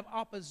any kind of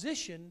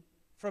opposition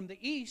from the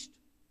east,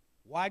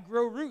 why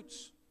grow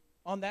roots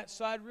on that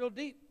side real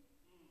deep?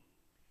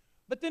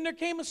 But then there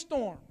came a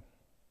storm.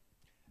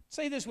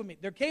 Say this with me.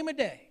 There came a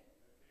day.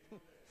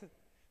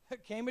 There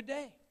came a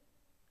day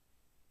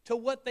to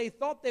what they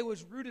thought they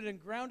was rooted and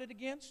grounded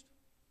against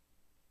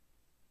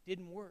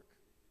didn't work.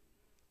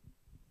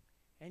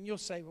 And you'll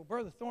say, well,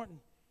 Brother Thornton,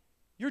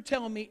 you're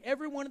telling me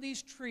every one of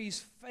these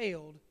trees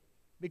failed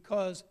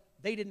because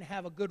they didn't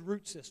have a good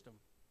root system.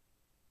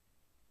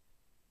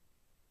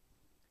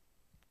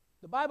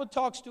 The Bible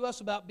talks to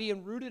us about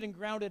being rooted and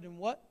grounded in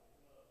what?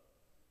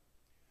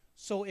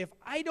 So if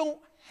I don't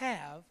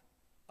have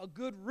a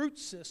good root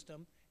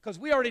system, because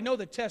we already know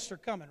the tests are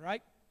coming,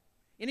 right?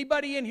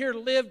 Anybody in here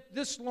lived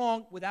this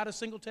long without a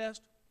single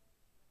test?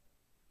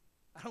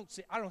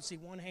 I don't see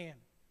one hand.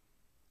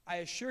 I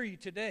assure you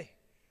today.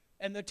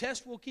 And the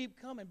test will keep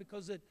coming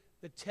because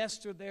the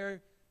tests are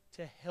there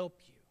to help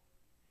you.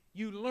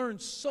 You learn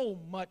so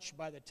much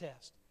by the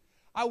test.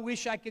 I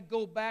wish I could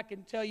go back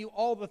and tell you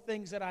all the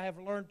things that I have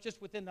learned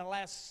just within the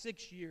last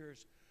 6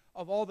 years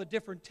of all the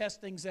different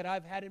testings that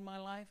I've had in my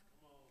life.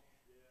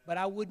 But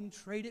I wouldn't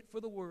trade it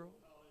for the world.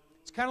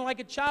 It's kind of like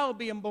a child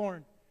being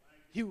born.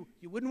 You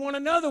wouldn't want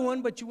another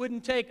one, but you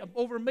wouldn't take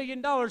over $1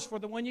 million for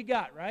the one you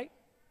got, right?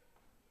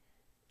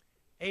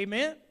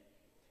 Amen?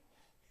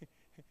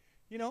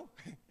 You know,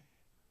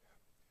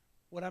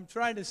 what I'm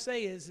trying to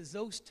say is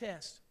those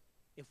tests,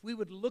 if we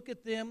would look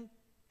at them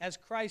as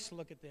Christ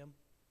looked at them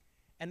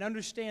and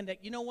understand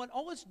that, you know what,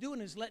 all it's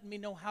doing is letting me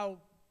know how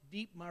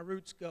deep my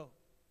roots go,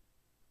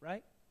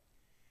 right?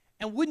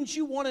 And wouldn't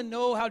you want to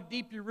know how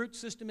deep your root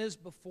system is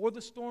before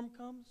the storm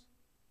comes?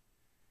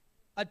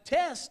 A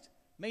test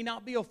may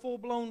not be a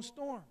full-blown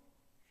storm.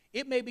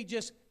 It may be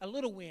just a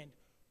little wind.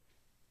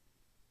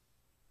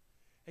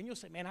 And you'll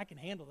say, man, I can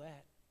handle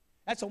that.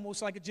 That's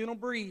almost like a gentle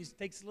breeze.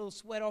 Takes a little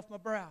sweat off my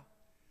brow.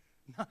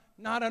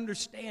 Not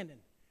understanding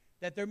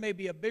that there may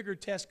be a bigger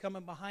test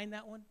coming behind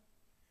that one,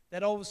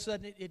 that all of a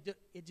sudden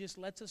it just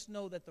lets us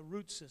know that the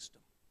root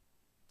system.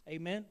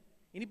 Amen?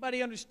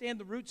 Anybody understand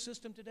the root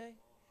system today?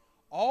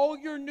 All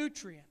your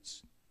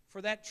nutrients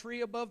for that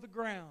tree above the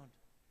ground.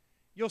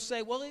 You'll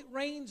say, well, it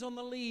rains on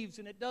the leaves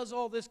and it does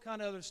all this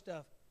kind of other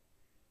stuff.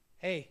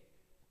 Hey,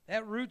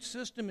 that root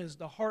system is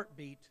the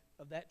heartbeat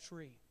of that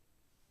tree.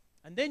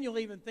 And then you'll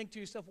even think to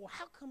yourself, well,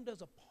 how come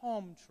does a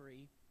palm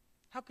tree,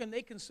 how come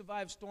they can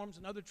survive storms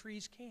and other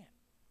trees can't?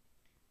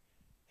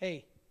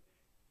 Hey,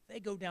 they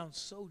go down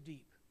so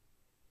deep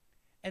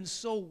and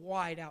so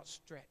wide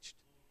outstretched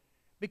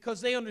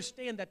because they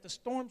understand that the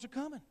storms are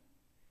coming.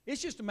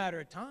 It's just a matter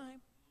of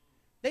time.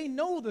 They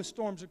know the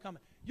storms are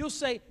coming. You'll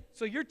say,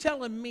 so you're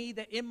telling me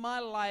that in my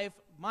life,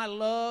 my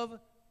love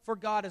for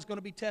God is going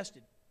to be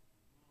tested?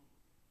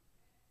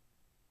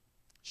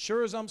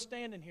 Sure as I'm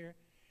standing here,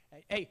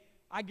 hey,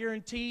 I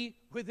guarantee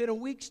within a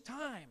week's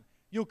time,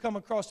 you'll come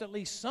across at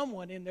least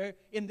someone in there,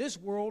 in this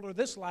world or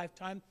this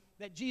lifetime,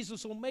 that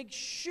Jesus will make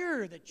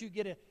sure that you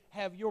get to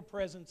have your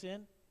presence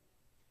in.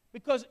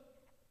 Because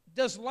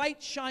does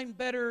light shine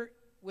better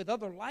with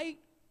other light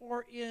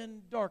or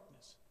in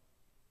darkness?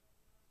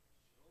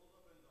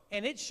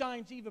 And it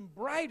shines even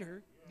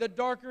brighter the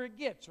darker it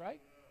gets,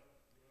 right?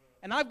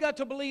 And I've got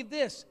to believe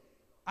this.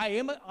 I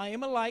am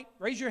a light.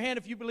 Raise your hand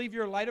if you believe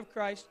you're a light of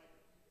Christ.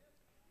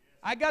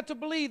 I got to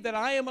believe that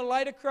I am a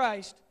light of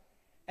Christ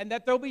and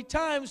that there'll be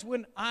times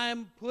when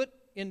I'm put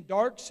in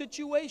dark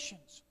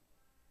situations.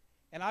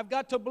 And I've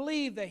got to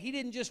believe that He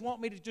didn't just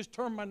want me to just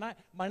turn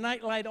my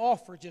night light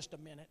off for just a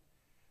minute.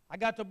 I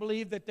got to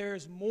believe that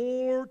there's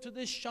more to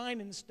this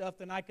shining stuff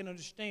than I can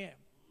understand.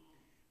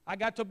 I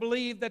got to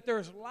believe that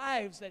there's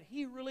lives that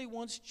He really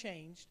wants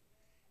changed,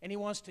 and He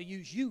wants to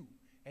use you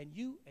and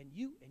you and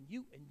you and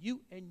you and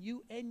you and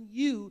you and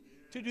you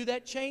to do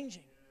that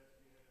changing.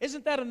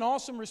 Isn't that an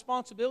awesome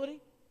responsibility?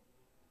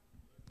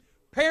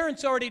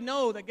 Parents already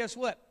know that, guess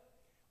what?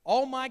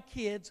 All my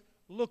kids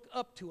look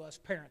up to us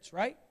parents,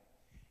 right?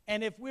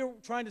 And if we're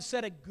trying to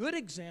set a good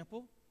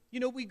example, you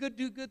know, we could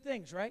do good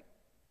things, right?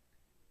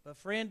 But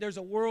friend, there's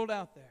a world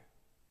out there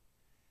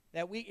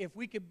that if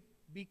we could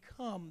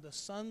become the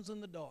sons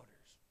and the daughters,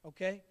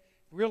 okay?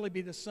 Really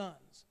be the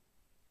sons.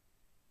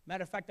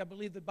 Matter of fact, I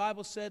believe the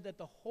Bible said that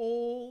the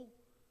whole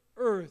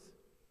earth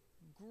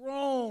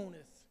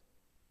groaneth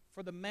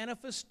for the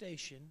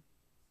manifestation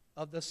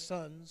of the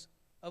sons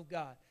of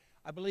God.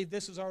 I believe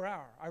this is our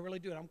hour. I really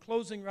do. And I'm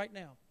closing right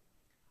now.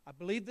 I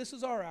believe this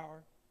is our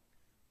hour,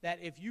 that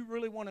if you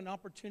really want an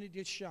opportunity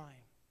to shine,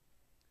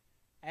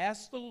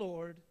 ask the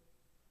Lord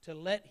to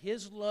let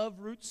His love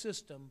root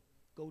system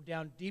go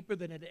down deeper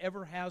than it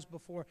ever has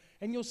before.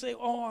 And you'll say,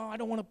 oh, I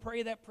don't want to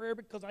pray that prayer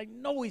because I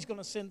know He's going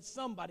to send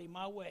somebody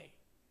my way.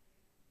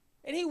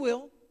 And He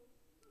will.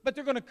 But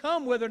they're going to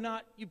come whether or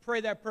not you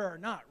pray that prayer or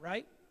not,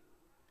 right?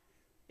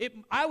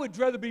 I would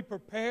rather be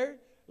prepared,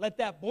 let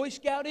that Boy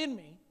Scout in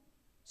me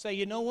say,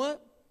 you know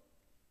what?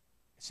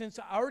 Since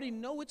I already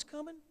know it's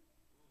coming,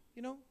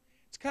 you know,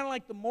 it's kind of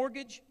like the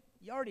mortgage.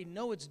 You already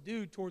know it's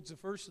due towards the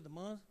first of the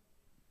month.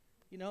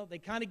 You know, they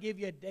kind of give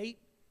you a date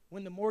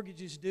when the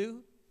mortgage is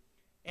due.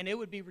 And it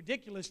would be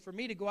ridiculous for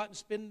me to go out and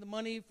spend the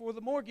money for the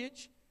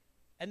mortgage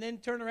and then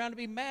turn around and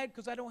be mad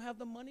because I don't have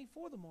the money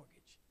for the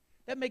mortgage.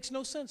 That makes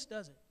no sense,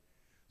 does it?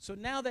 So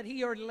now that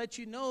He already let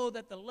you know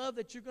that the love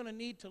that you're going to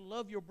need to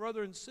love your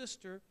brother and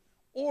sister,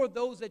 or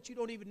those that you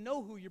don't even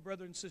know who your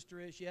brother and sister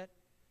is yet,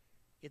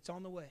 it's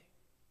on the way.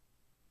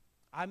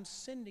 I'm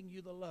sending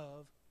you the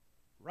love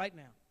right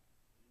now.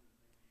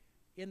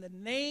 In the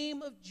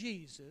name of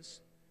Jesus,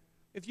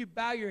 if you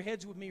bow your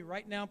heads with me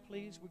right now,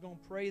 please, we're going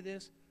to pray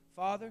this.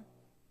 Father,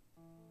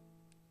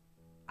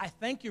 I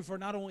thank You for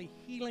not only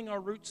healing our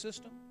root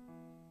system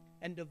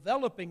and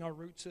developing our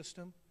root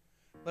system,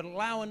 but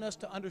allowing us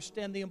to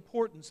understand the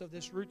importance of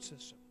this root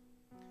system.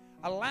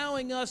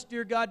 Allowing us,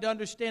 dear God, to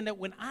understand that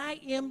when I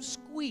am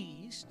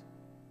squeezed,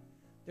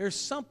 there's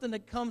something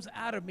that comes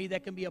out of me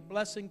that can be a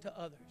blessing to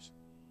others.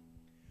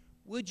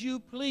 Would You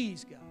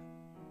please, God,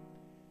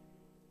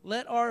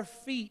 let our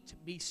feet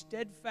be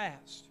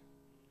steadfast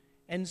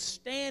and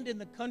stand in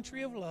the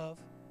country of love,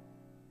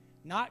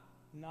 not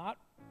not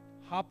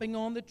hopping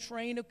on the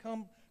train of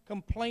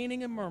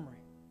complaining and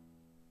murmuring.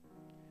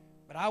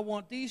 But I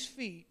want these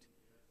feet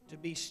to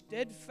be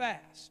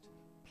steadfast.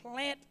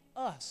 Plant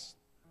us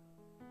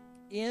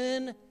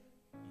in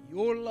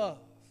your love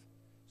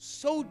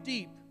so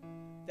deep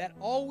that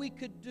all we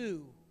could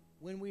do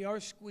when we are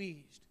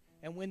squeezed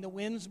and when the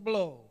winds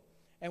blow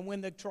and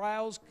when the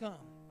trials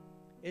come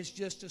is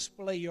just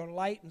display your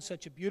light in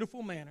such a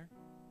beautiful manner.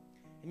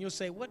 And you'll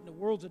say, what in the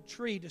world's a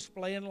tree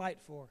displaying light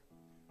for?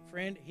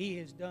 Friend, he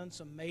has done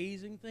some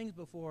amazing things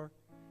before.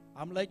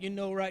 I'm letting you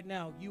know right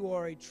now, you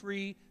are a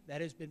tree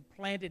that has been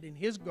planted in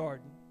his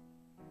garden.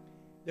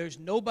 There's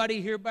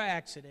nobody here by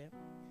accident.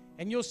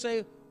 And you'll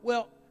say,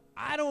 well,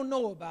 I don't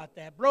know about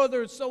that.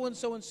 Brother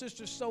so-and-so and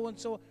sister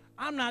so-and-so,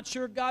 I'm not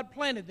sure God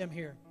planted them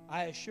here.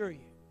 I assure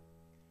you,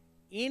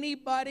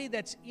 anybody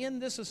that's in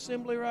this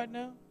assembly right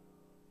now,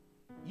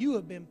 you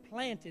have been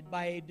planted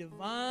by a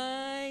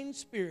divine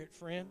spirit,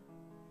 friend.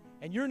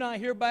 And you're not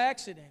here by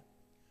accident.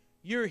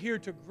 You're here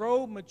to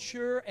grow,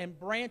 mature, and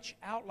branch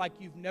out like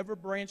you've never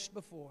branched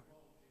before.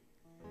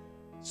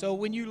 So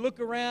when you look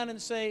around and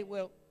say,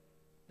 well,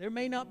 there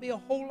may not be a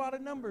whole lot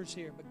of numbers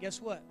here, but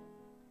guess what?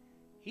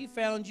 He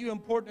found you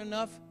important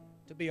enough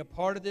to be a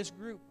part of this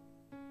group,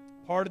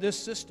 part of this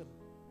system.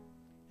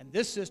 And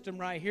this system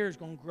right here is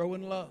going to grow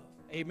in love.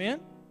 Amen?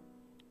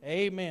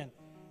 Amen.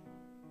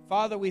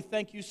 Father, we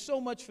thank you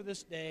so much for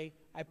this day.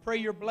 I pray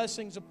your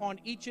blessings upon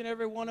each and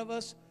every one of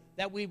us,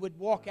 that we would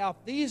walk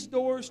out these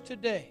doors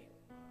today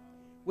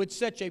with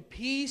such a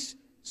peace,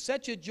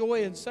 such a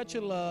joy, and such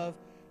a love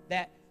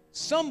that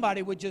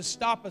somebody would just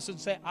stop us and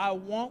say, I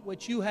want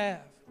what you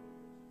have.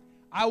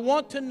 I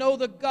want to know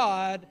the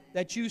God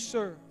that you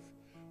serve.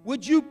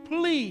 Would you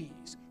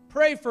please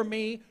pray for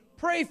me,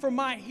 pray for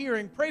my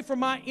hearing, pray for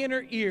my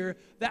inner ear,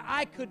 that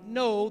I could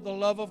know the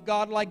love of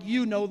God like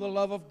you know the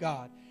love of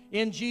God.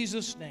 In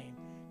Jesus' name,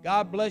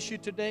 God bless you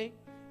today.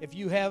 If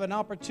you have an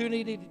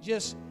opportunity to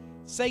just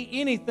say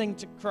anything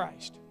to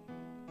Christ,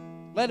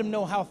 let him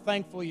know how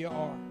thankful you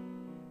are.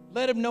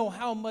 Let him know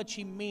how much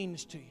he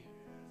means to you.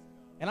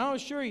 And I'll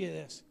assure you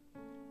this.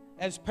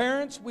 As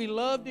parents, we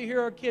love to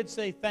hear our kids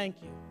say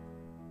thank you.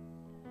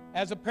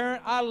 As a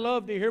parent, I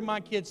love to hear my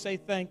kids say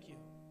thank you.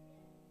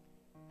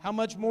 How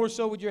much more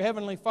so would your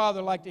Heavenly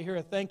Father like to hear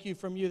a thank you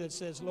from you that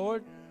says,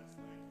 Lord,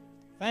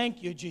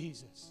 thank you,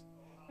 Jesus.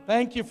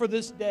 Thank you for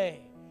this day.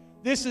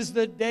 This is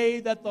the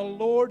day that the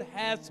Lord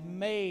has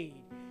made.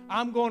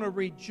 I'm going to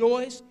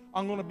rejoice.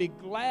 I'm going to be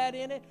glad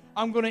in it.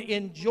 I'm going to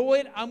enjoy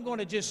it. I'm going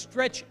to just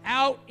stretch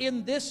out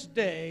in this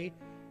day.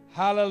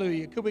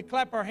 Hallelujah. Could we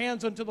clap our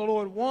hands unto the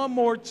Lord one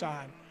more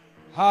time?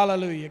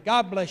 Hallelujah.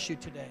 God bless you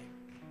today.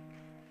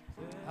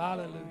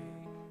 Hallelujah.